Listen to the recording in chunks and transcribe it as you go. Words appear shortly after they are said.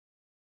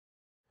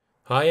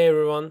Hi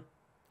everyone,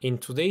 in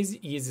today's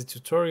easy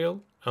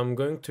tutorial I'm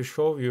going to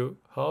show you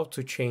how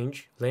to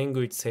change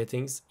language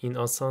settings in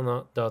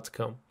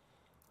Asana.com.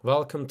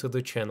 Welcome to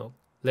the channel,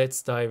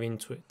 let's dive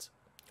into it.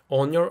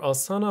 On your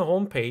Asana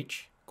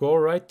homepage, go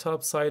right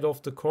top side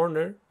of the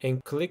corner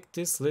and click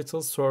this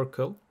little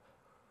circle.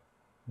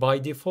 By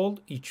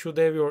default it should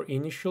have your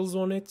initials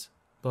on it,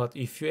 but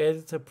if you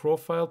edit a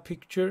profile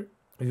picture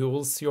you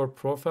will see your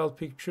profile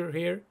picture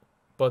here.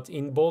 But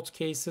in both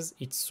cases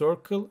it's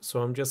circle,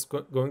 so I'm just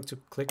going to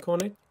click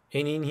on it,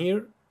 and in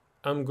here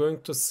I'm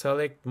going to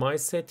select my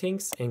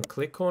settings and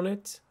click on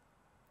it.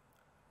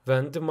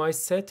 When the my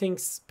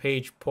settings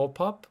page pop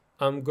up,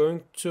 I'm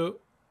going to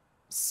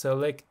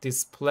select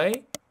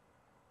display,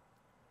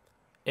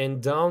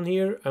 and down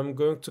here I'm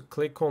going to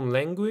click on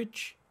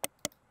language,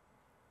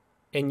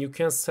 and you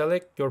can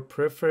select your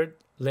preferred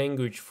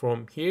language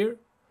from here.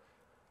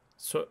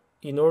 So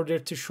in order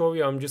to show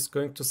you, I'm just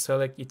going to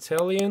select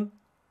Italian,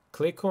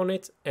 click on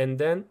it, and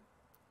then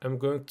I'm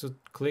going to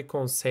click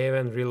on save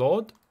and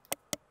reload.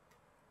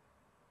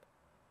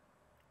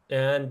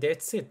 And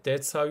that's it.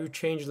 That's how you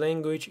change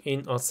language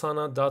in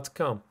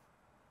Asana.com.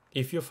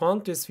 If you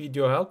found this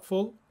video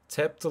helpful,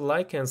 tap the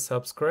like and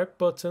subscribe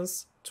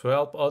buttons to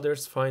help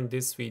others find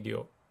this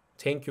video.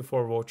 Thank you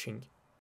for watching.